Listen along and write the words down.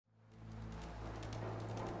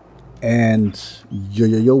And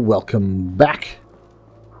yo, welcome back.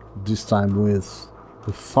 This time with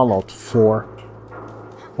the Fallout 4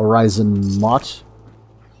 Horizon mod,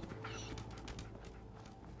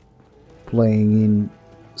 playing in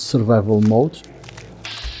survival mode.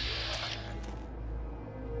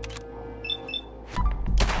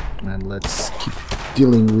 And let's keep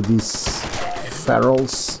dealing with these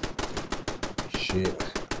ferals. Shit.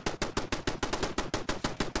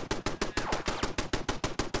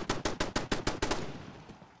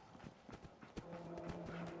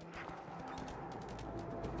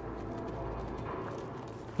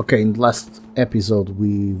 Okay, in the last episode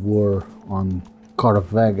we were on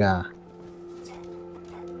Corvega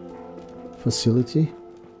facility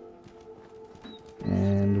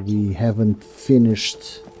and we haven't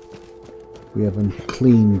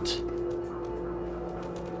cleaned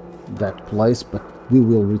that place, but we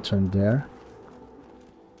will return there.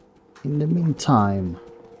 In the meantime,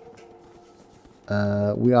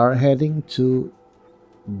 we are heading to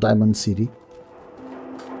Diamond City.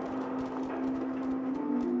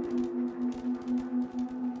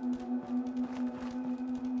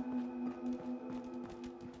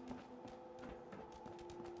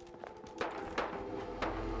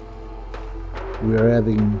 We are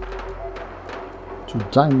heading to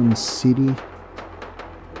Diamond City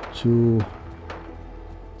to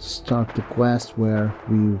start the quest where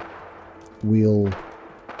we will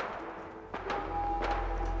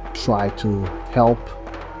try to help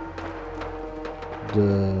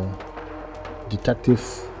the detective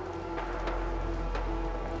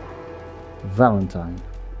Valentine.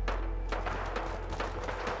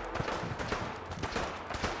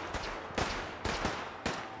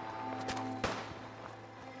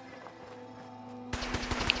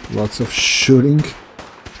 Lots of shooting.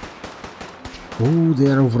 Oh,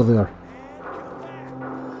 they are over there.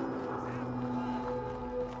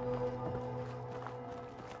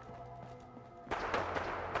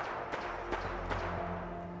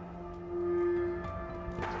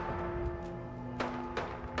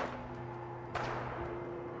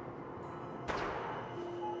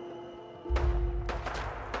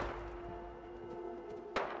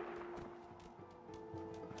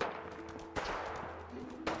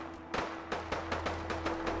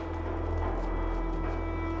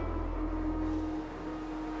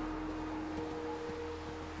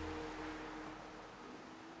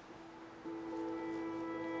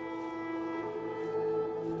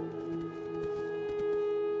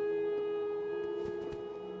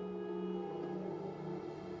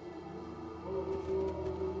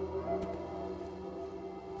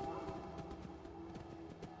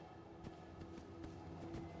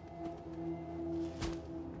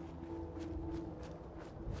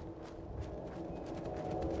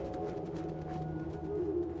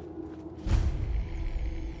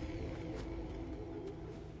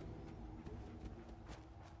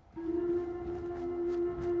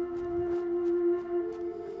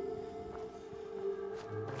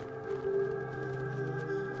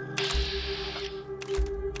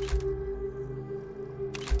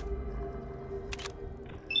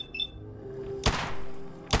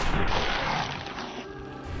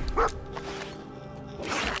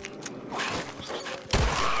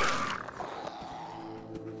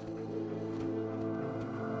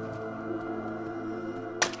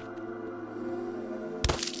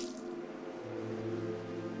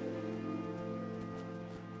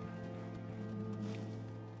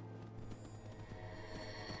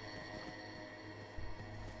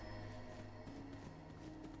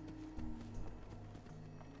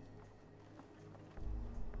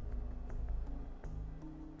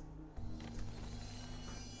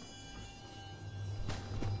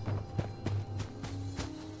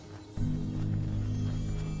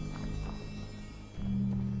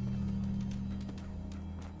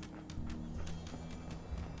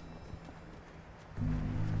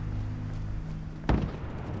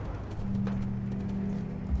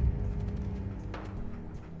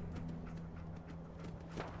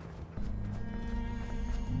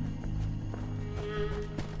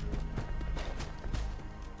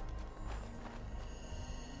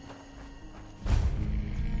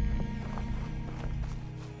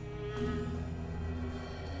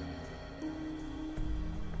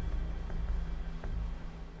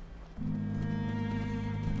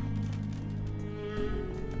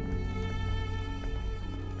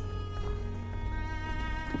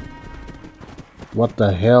 What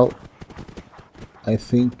the hell? I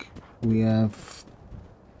think we have...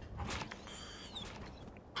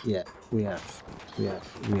 Yeah, we have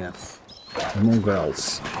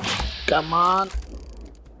mongrels. Come on!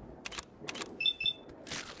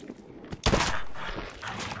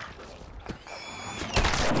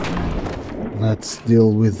 Let's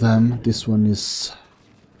deal with them. This one is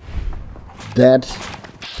dead,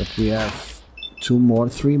 but we have 2 more,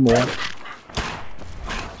 3 more.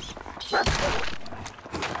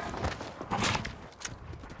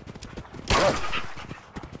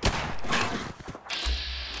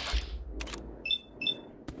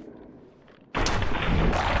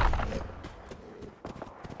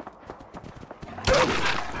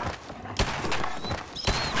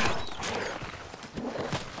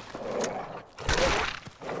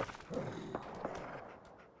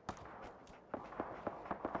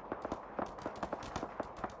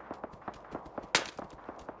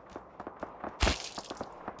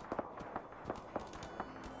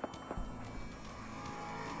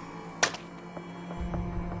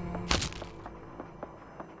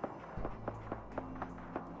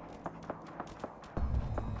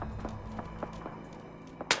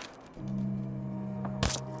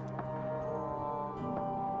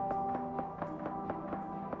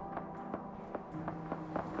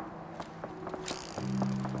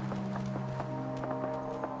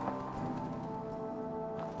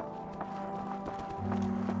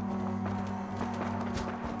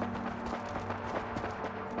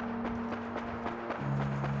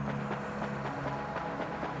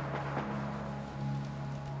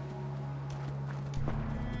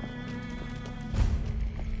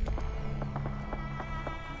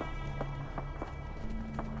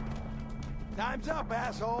 Time's up,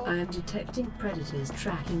 asshole! I am detecting predators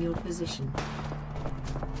tracking your position.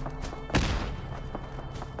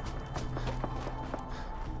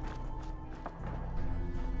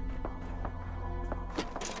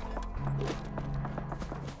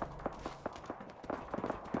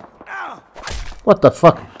 What the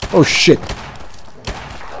fuck? Oh shit!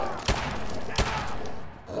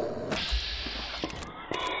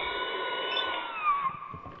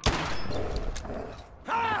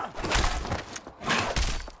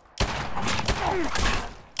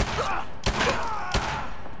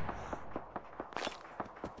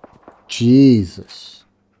 Jesus.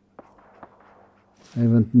 I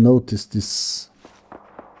haven't noticed this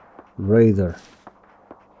raider.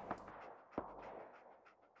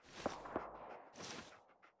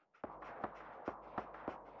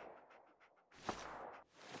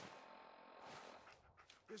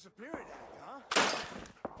 Disappearing act, huh?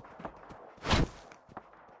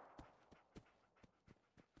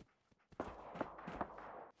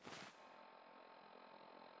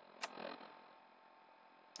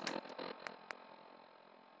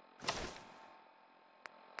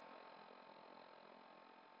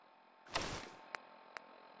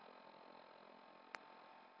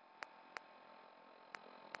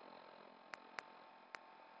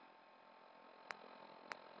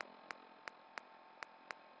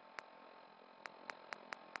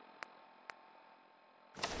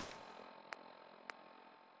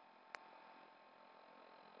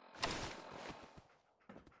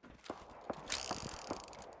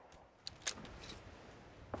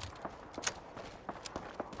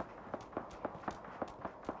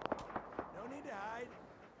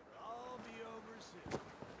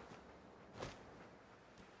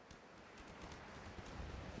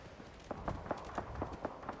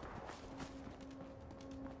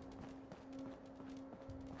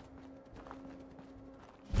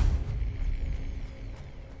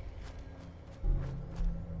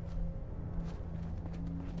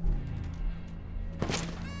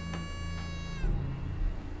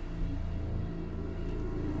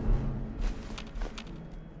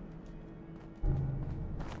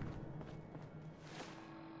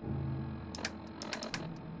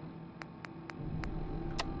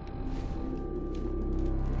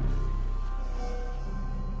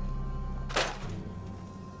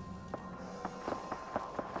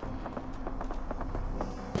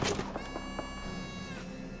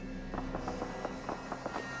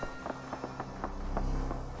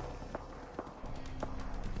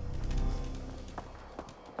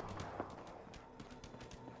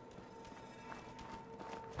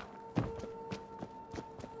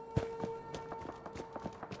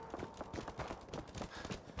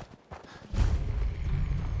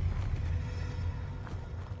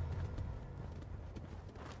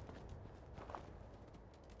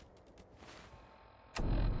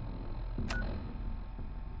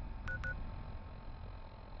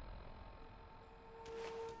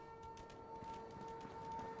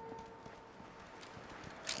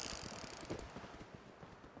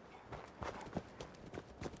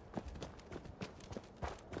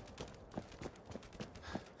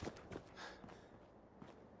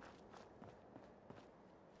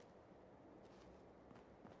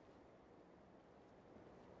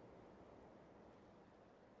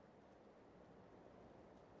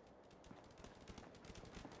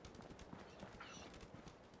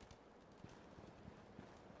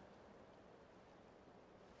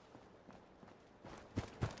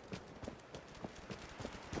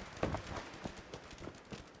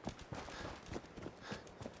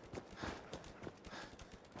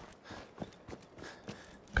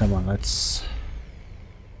 Come on, let's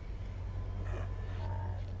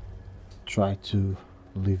try to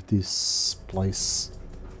leave this place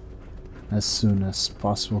as soon as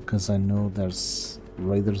possible, because I know there's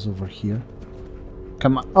raiders over here.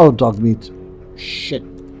 Come on. Oh, dog meat. Shit.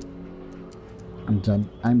 I'm done,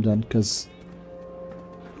 because...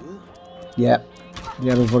 Yeah,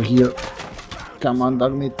 they're over here. Come on,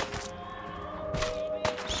 dog meat.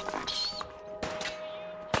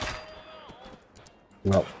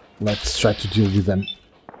 Well, let's try to deal with them.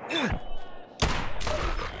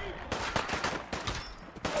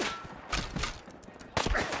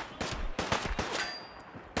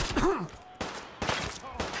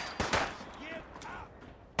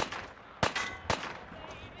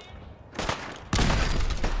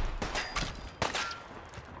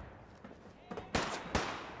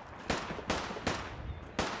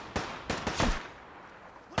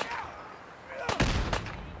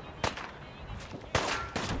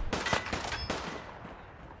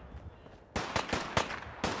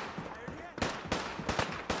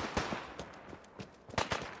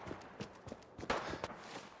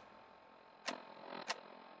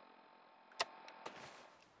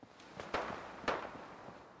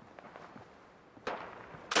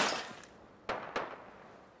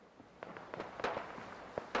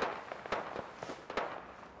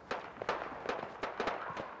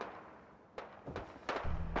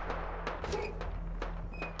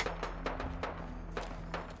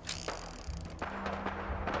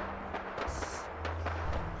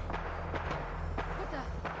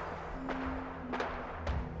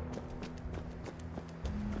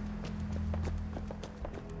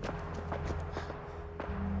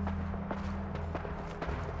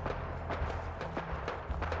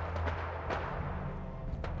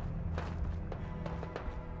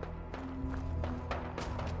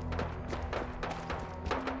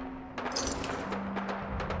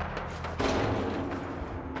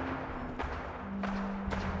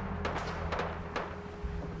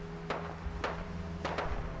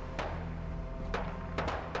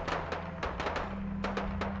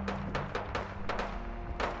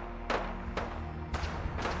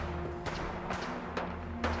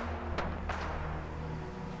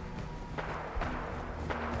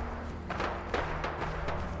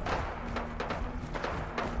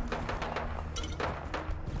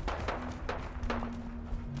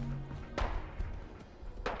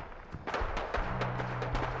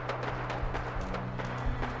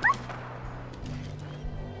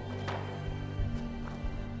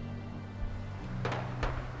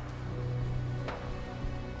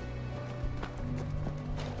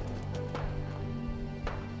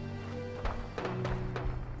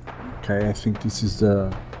 Okay, I think this is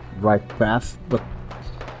the right path, but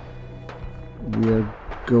we are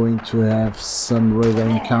going to have some raider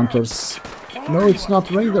encounters. No, it's not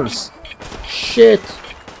raiders. Shit!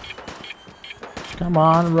 Come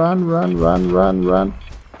on, run, run, run, run, run.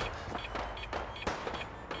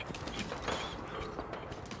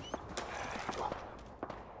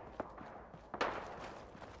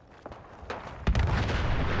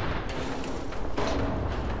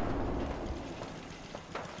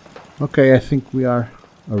 Okay, I think we are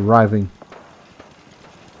arriving.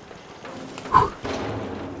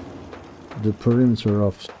 The perimeter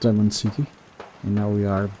of Diamond City, and now we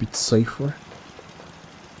are a bit safer.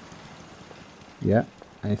 Yeah,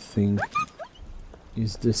 I think...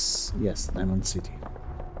 Is this... Yes, Diamond City.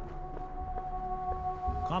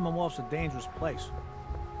 Commonwealth's a dangerous place.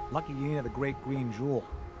 Lucky you ain't have the Great Green Jewel.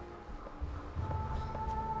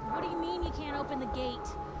 What do you mean you can't open the gate?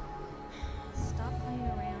 Stop playing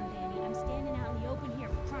around, Danny. I'm standing out in the open here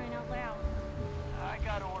for crying out loud. I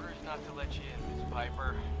got orders not to let you in, Miss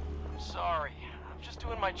Piper. I'm sorry. I'm just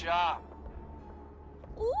doing my job.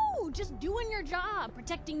 Ooh, just doing your job.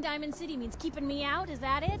 Protecting Diamond City means keeping me out, is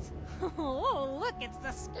that it? Oh, look, it's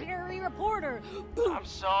the scary reporter. I'm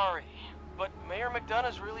sorry, but Mayor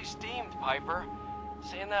McDonough's really steamed, Piper.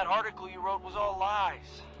 Saying that article you wrote was all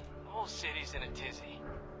lies. The whole city's in a tizzy.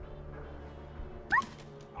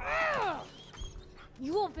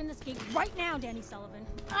 You open this gate right now, Danny Sullivan.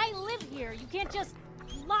 I live here. You can't just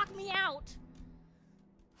lock me out.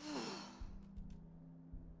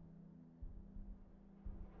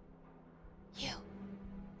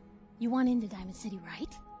 You want into Diamond City,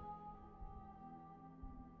 right?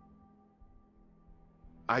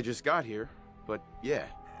 I just got here, but yeah.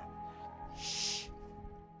 Shh.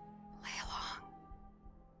 Play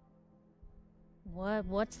along.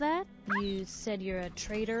 What's that? You said you're a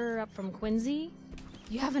trader up from Quincy?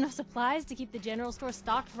 You have enough supplies to keep the general store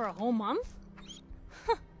stocked for a whole month?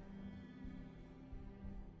 Huh.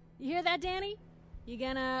 You hear that, Danny? You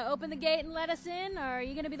gonna open the gate and let us in, or are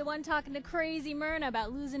you gonna be the one talking to crazy Myrna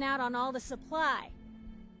about losing out on all the supply?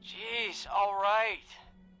 Jeez, alright.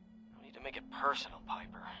 No need to make it personal,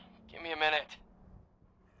 Piper. Give me a minute.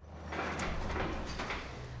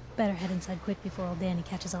 Better head inside quick before old Danny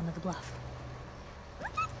catches on to the bluff.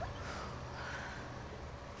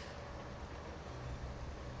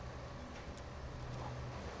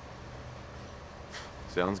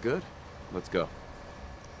 Sounds good. Let's go.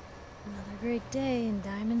 Another great day in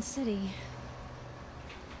Diamond City.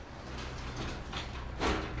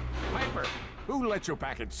 Piper, who let you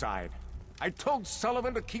back inside? I told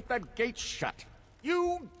Sullivan to keep that gate shut.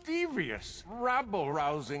 You devious,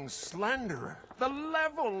 rabble-rousing slanderer. The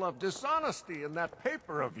level of dishonesty in that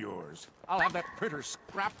paper of yours. I'll have that printer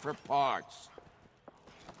scrapped for parts.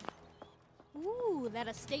 Ooh, that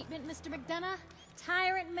a statement, Mr. McDonough?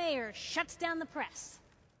 Tyrant mayor shuts down the press.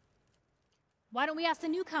 Why don't we ask the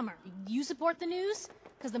newcomer? You support the news?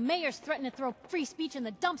 Because the mayor's threatened to throw free speech in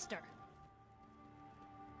the dumpster.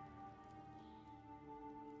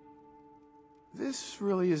 This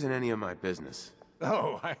really isn't any of my business.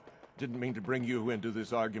 Oh, I didn't mean to bring you into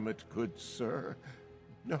this argument, good sir.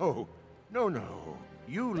 No.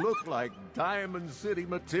 You look like Diamond City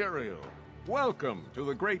material. Welcome to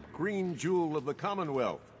the great green jewel of the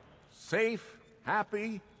Commonwealth. Safe,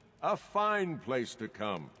 happy, a fine place to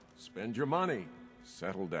come. Spend your money.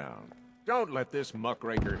 Settle down. Don't let this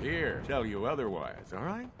muckraker here tell you otherwise, all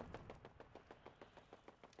right?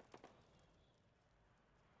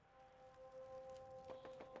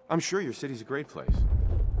 I'm sure your city's a great place.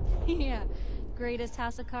 Yeah, greatest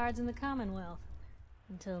house of cards in the Commonwealth.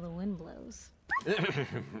 Until the wind blows.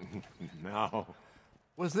 Now,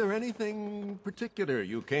 was there anything particular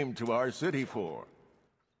you came to our city for?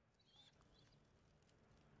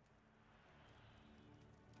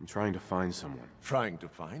 I'm trying to find someone. Trying to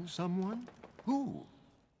find someone? Who?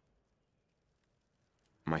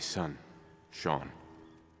 My son, Sean.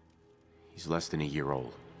 He's less than a year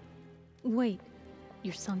old. Wait,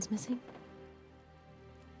 your son's missing?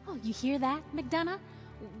 Oh, you hear that, McDonough?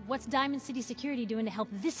 What's Diamond City Security doing to help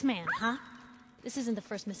this man, huh? This isn't the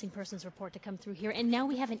first missing persons report to come through here, and now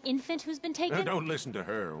we have an infant who's been taken? Don't listen to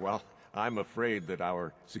her. Well, I'm afraid that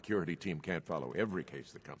our security team can't follow every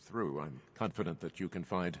case that comes through. I'm confident that you can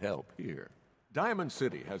find help here. Diamond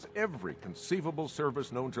City has every conceivable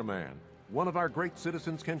service known to man. One of our great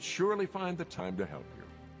citizens can surely find the time to help you.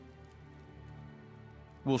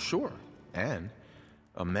 Well, sure. And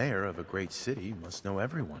a mayor of a great city must know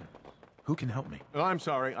everyone. Who can help me? Oh, I'm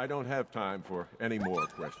sorry, I don't have time for any more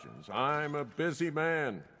questions. I'm a busy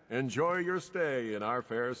man. Enjoy your stay in our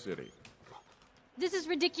fair city. This is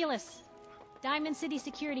ridiculous. Diamond City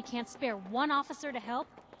Security can't spare one officer to help.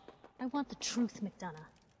 I want the truth, McDonough.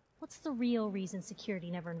 What's the real reason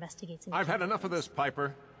security never investigates an I've had enough of this,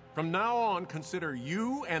 Piper. From now on, consider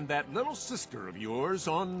you and that little sister of yours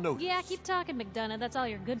on notice. Yeah, keep talking, McDonough. That's all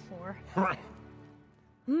you're good for.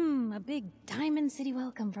 A big Diamond City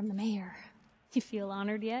welcome from the mayor. You feel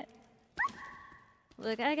honored yet?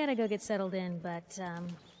 Look, I gotta go get settled in, but,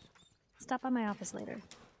 stop by my office later.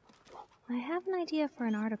 I have an idea for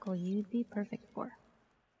an article you'd be perfect for.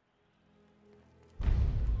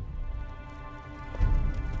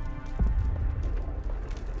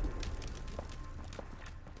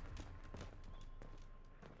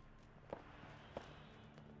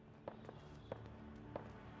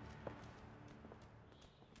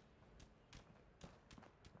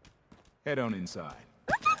 Head on inside.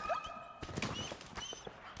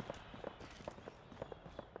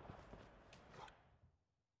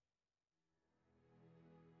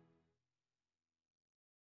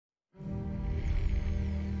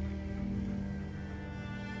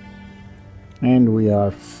 And we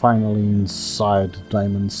are finally inside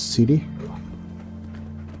Diamond City.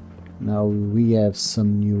 Now we have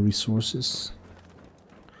some new resources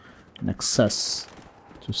and access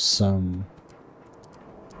to some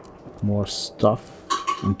more stuff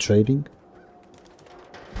and trading.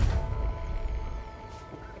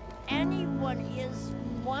 Anyone is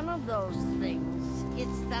one of those things.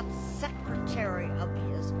 It's that secretary of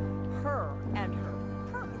his, her and her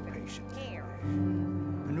perfect hair.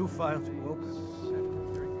 The new files are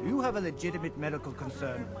open. Do you have a legitimate medical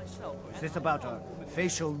concern? Or is this about a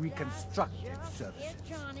facial reconstructive service?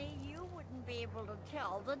 Johnny, you wouldn't be able to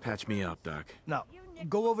tell the Patch me up, Doc. Now,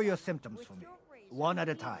 go over your symptoms for me, one at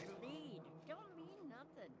a time. Don't mean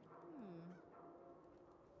nothing.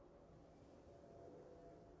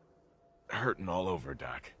 Hurting all over,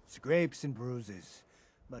 Doc. Scrapes and bruises,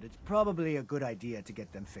 but it's probably a good idea to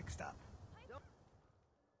get them fixed up.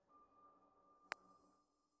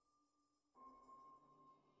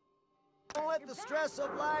 Don't let the stress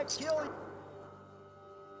of life kill you.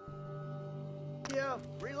 Yeah,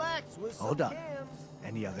 relax with some Hold on. cans.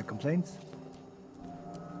 Any other complaints?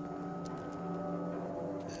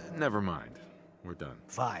 Never mind. We're done.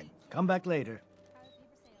 Fine. Come back later.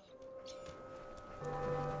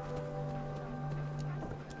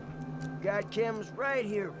 Got chems right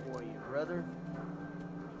here for you, brother.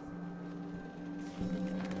 If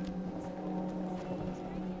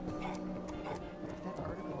that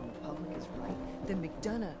article in the public is right, then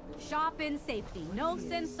McDonough... Shop in safety. No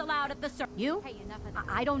synths allowed at the store. You? Hey, enough of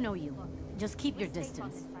I don't know you. Just keep your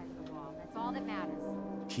distance. That's all that matters.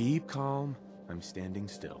 Keep calm. I'm standing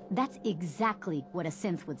still. That's exactly what a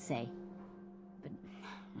synth would say. But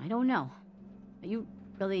I don't know. Are you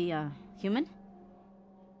really, human?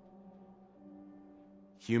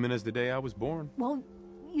 Human as the day I was born. Well,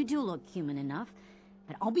 you do look human enough.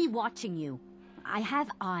 But I'll be watching you. I have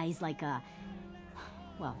eyes like a...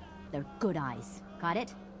 Well, they're good eyes. Got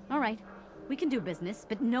it? All right. We can do business,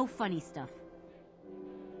 but no funny stuff.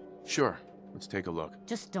 Sure. Let's take a look.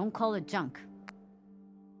 Just don't call it junk.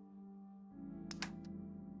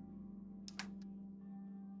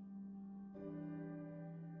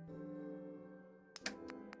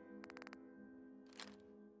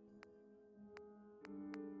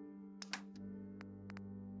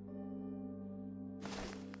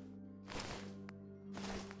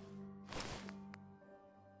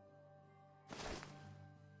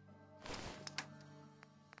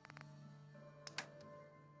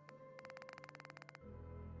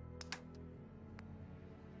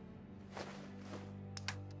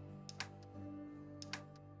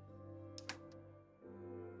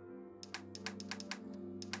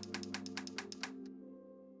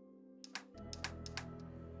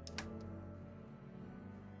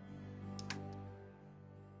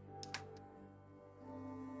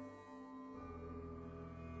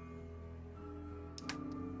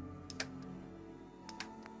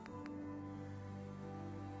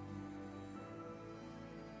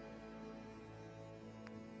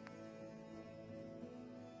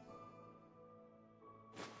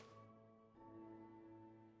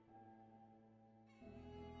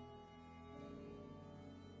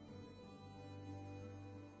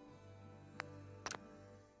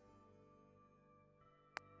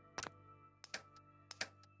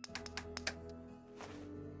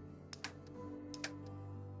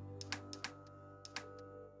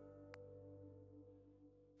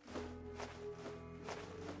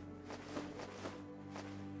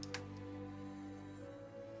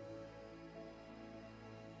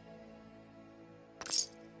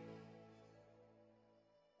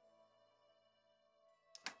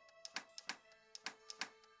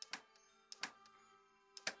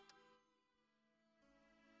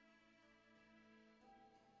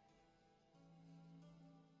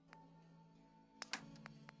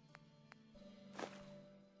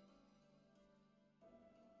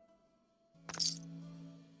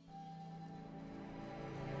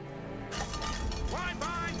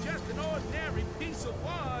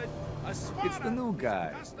 It's the new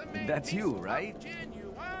guy. That's you, right?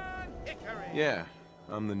 Yeah,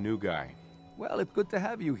 I'm the new guy. Well, it's good to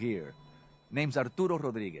have you here. Name's Arturo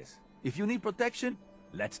Rodriguez. If you need protection,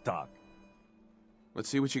 let's talk. Let's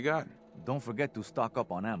see what you got. Don't forget to stock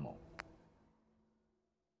up on ammo.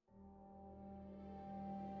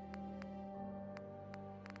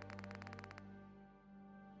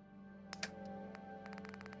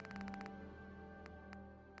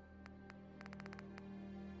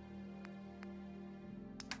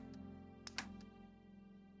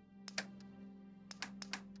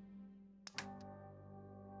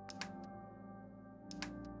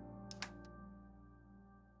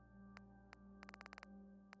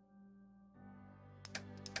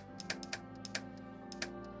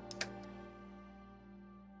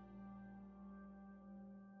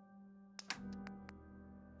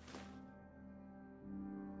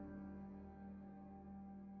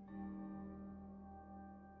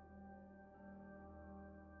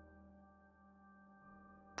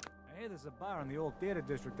 I hear there's a bar in the old theater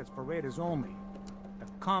district that's for raiders only. The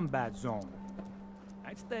combat zone.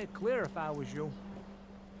 I'd stay clear if I was you.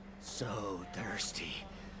 So thirsty.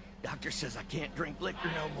 Doctor says I can't drink liquor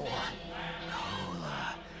no more.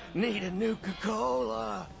 Cola. Need a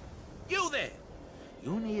Nuka-Cola. You there!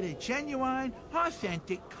 You need a genuine,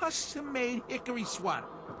 authentic, custom-made hickory sweater.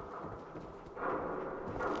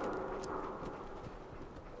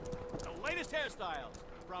 The latest hairstyles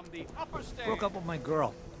from the upper stage. Broke up with my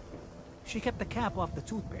girl. She kept the cap off the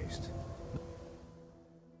toothpaste.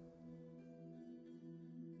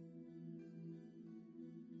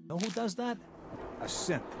 Know who does that? A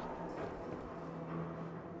synth.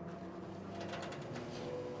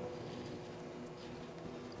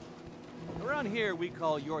 Around here, we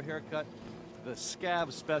call your haircut the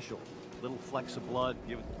scab special. Little flecks of blood,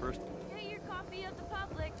 give it the first. Get your copy of the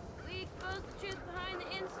public. We expose the truth behind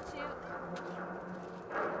the Institute.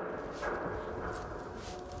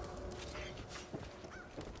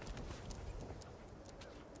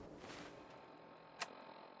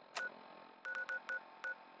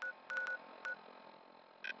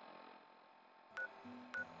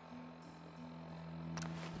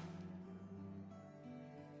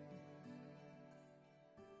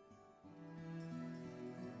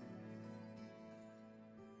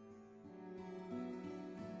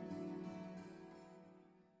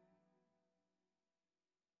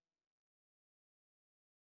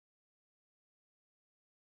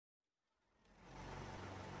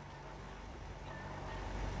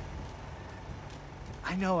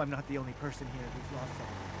 I know I'm not the only person here who's lost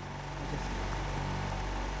someone. I just...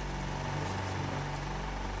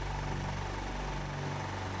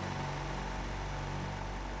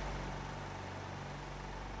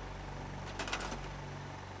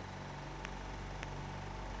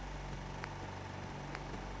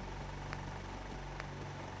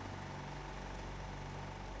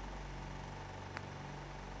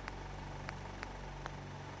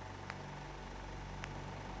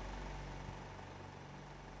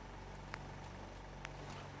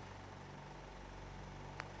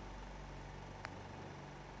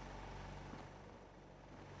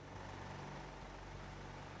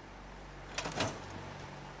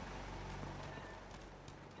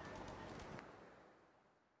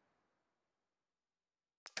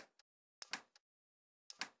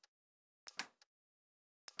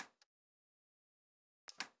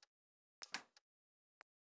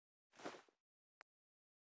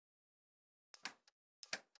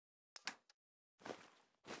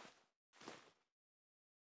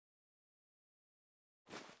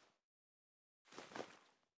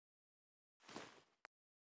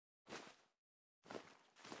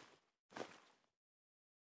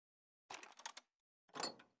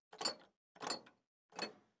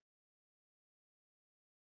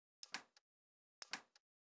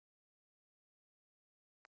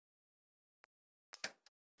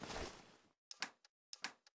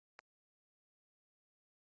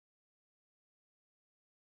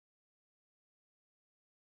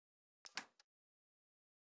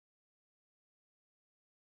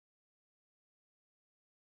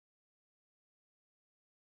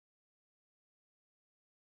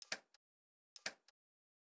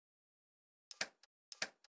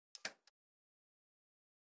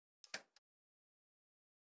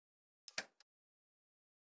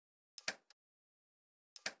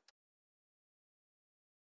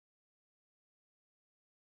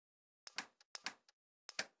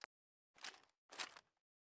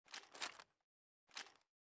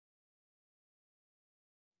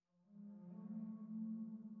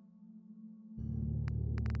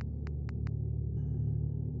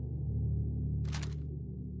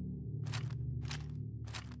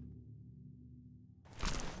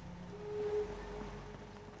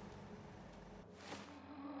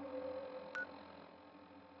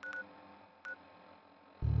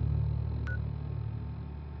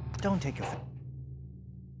 Don't take offense.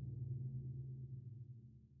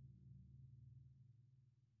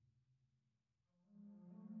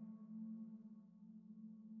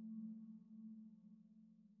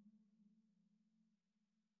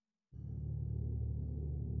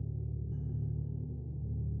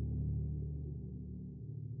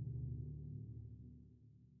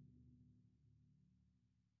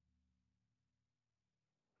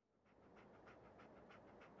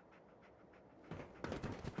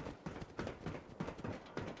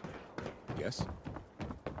 Yes?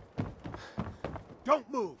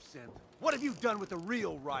 Don't move, Synth. What have you done with the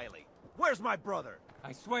real Riley? Where's my brother?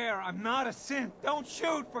 I swear, I'm not a synth. Don't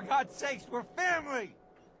shoot, for God's sakes. We're family.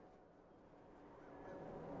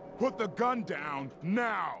 Put the gun down,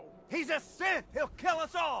 now! He's a synth! He'll kill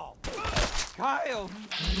us all! Kyle!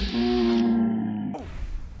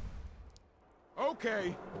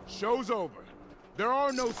 Okay, show's over. There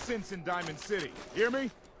are no synths in Diamond City. Hear me?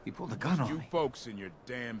 He pulled a gun on you me. folks and your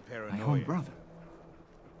damn paranoia. My own brother.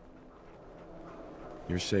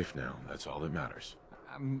 You're safe now. That's all that matters.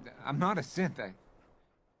 I'm not a synth.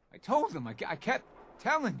 I told him. I kept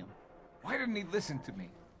telling him. Why didn't he listen to me?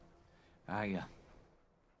 I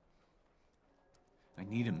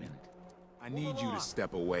need a minute. I need you to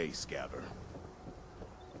step away, Scabber.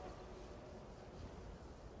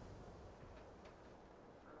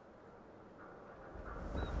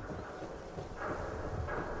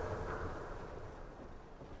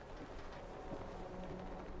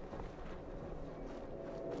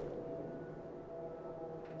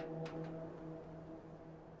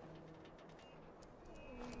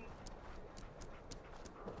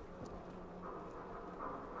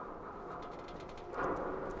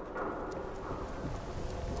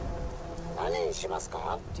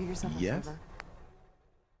 Do yourself a Yes? favor.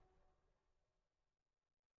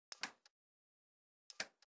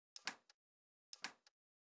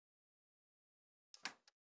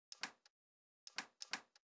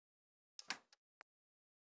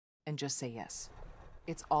 And just say yes.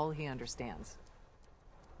 It's all he understands.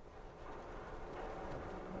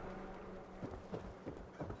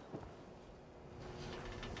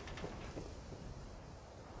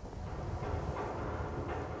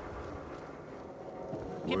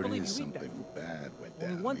 Can't Word believe is you eat that. something bad went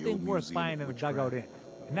Only down one in the thing old worth museum buying in of a dugout witchcraft.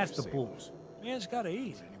 inn, and that's the booze. Man's gotta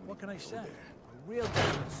eat. What can I say? A real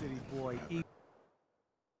Diamond City boy eats.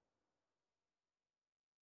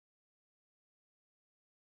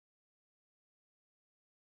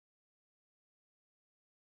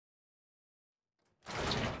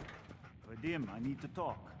 Vadim, I need to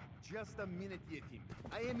talk. Just a minute, Yefim.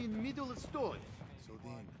 I am in middle of story. So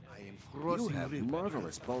then, I am crossing You have river,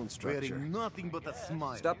 marvelous bone structure. wearing nothing but a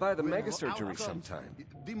smile. Stop by the When mega out surgery comes sometime.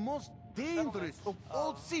 The most dangerous of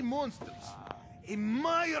all sea monsters. A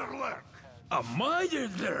Mirelurk. A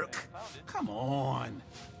Mirelurk? Come on.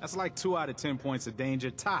 That's like 2 out of 10 points of danger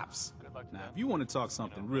tops. Now, if you want to talk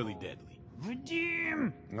something really deadly.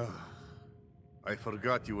 Vadim! I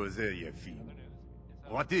forgot you were there, Yefim.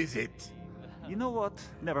 What is it? You know what?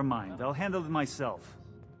 Never mind. I'll handle it myself.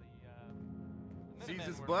 See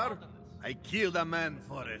this bar? I killed a man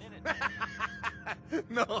for it.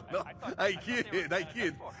 No, I kid.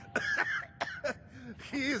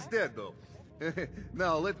 He is dead, though.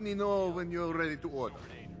 Now, let me know when you're ready to order.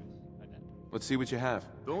 Let's see what you have.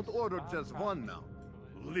 Don't order just one now.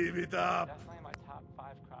 Leave it up.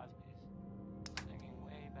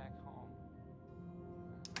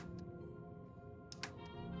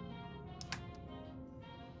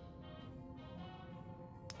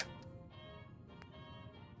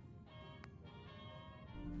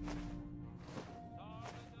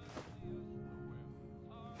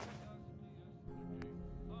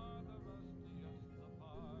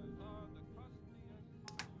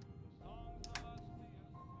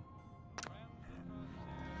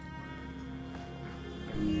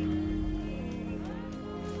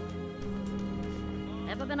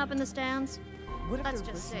 Ever been up in the stands? What if Let's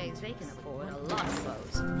they're just say listening they to can us? afford a lot of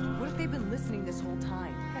clothes. What if they've been listening this whole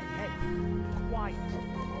time? Hey, quiet,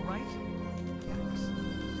 all right? Yikes.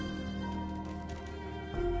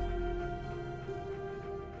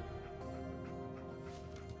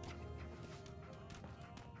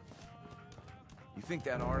 You think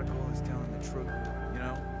that article is telling the truth? You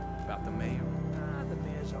know, about the mayor? The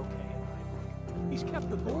mayor's okay. He's kept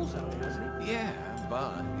the bulls out, hasn't he? Yeah,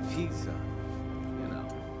 but if he's, you know,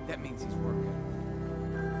 that means he's working.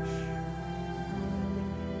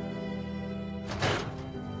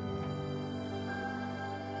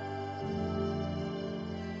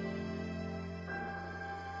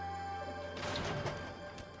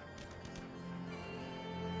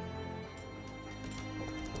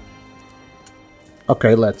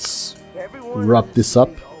 Okay, let's wrap this up.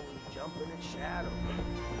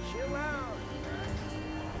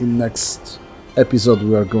 In next episode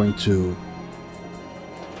we are going to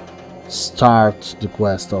start the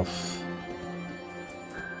quest of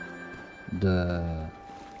the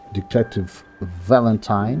Detective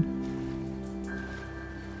Valentine.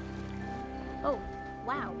 Oh,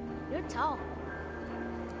 wow. You're tall.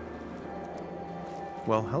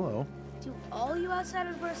 Well, hello. Do all you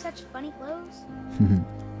outsiders wear such funny clothes?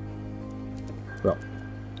 Well,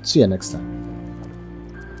 see you next time.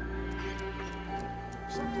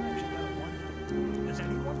 Sometimes you gotta wonder, does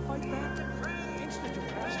anyone fight back? Gangster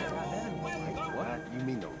Japan's got our enemies, right? What? You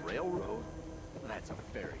mean the railroad? That's a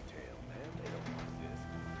fairy tale, man. They don't